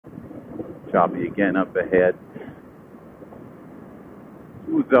Choppy again up ahead.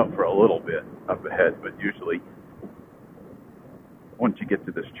 Smooths out for a little bit up ahead, but usually once you get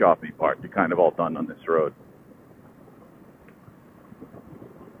to this choppy part, you're kind of all done on this road.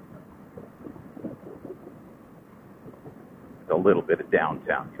 It's a little bit of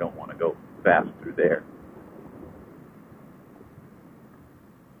downtown. You don't want to go fast through there.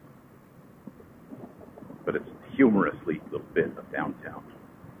 But it's a humorously little bit of downtown.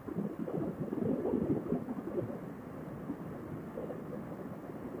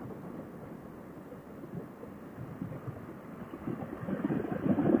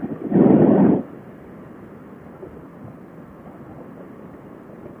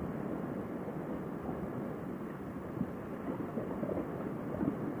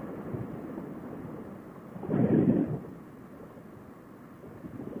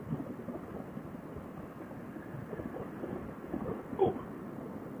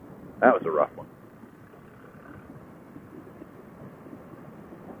 That was a rough one.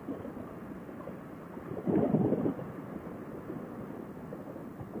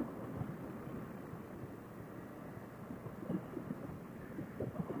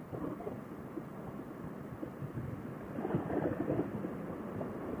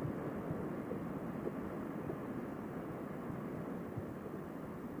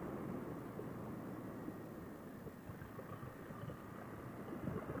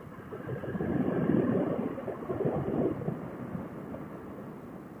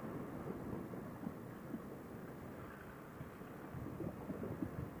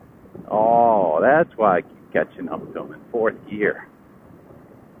 Oh, that's why I keep catching up to them in fourth gear.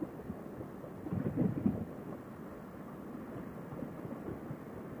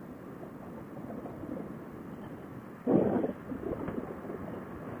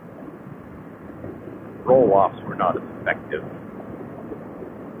 Roll-offs were not as effective.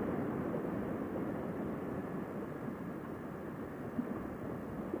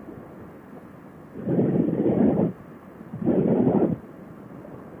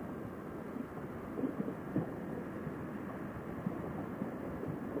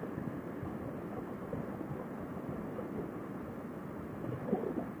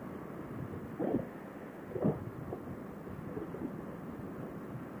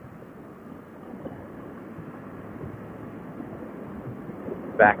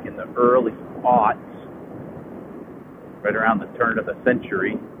 Back in the early aughts, right around the turn of the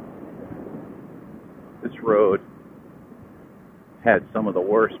century, this road had some of the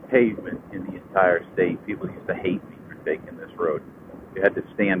worst pavement in the entire state. People used to hate me for taking this road. You had to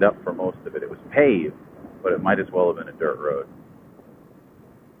stand up for most of it. It was paved, but it might as well have been a dirt road.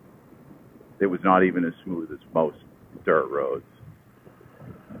 It was not even as smooth as most dirt roads.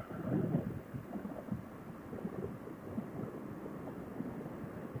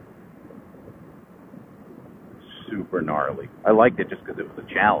 Super gnarly. I liked it just because it was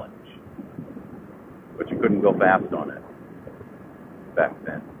a challenge, but you couldn't go fast on it back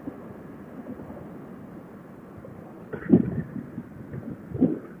then.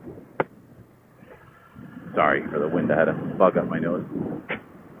 Sorry for the wind. I had a bug up my nose.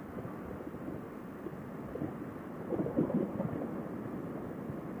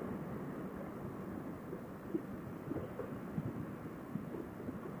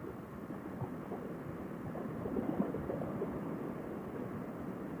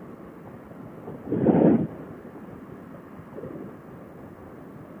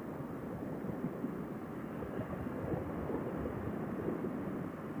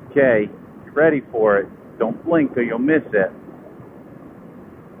 Okay, you ready for it? Don't blink or you'll miss it.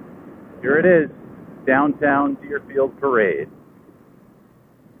 Here it is, downtown Deerfield Parade.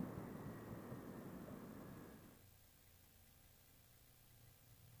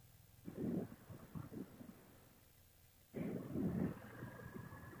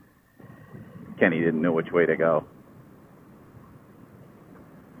 Kenny didn't know which way to go.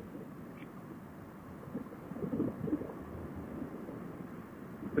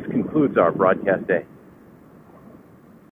 This concludes our broadcast day.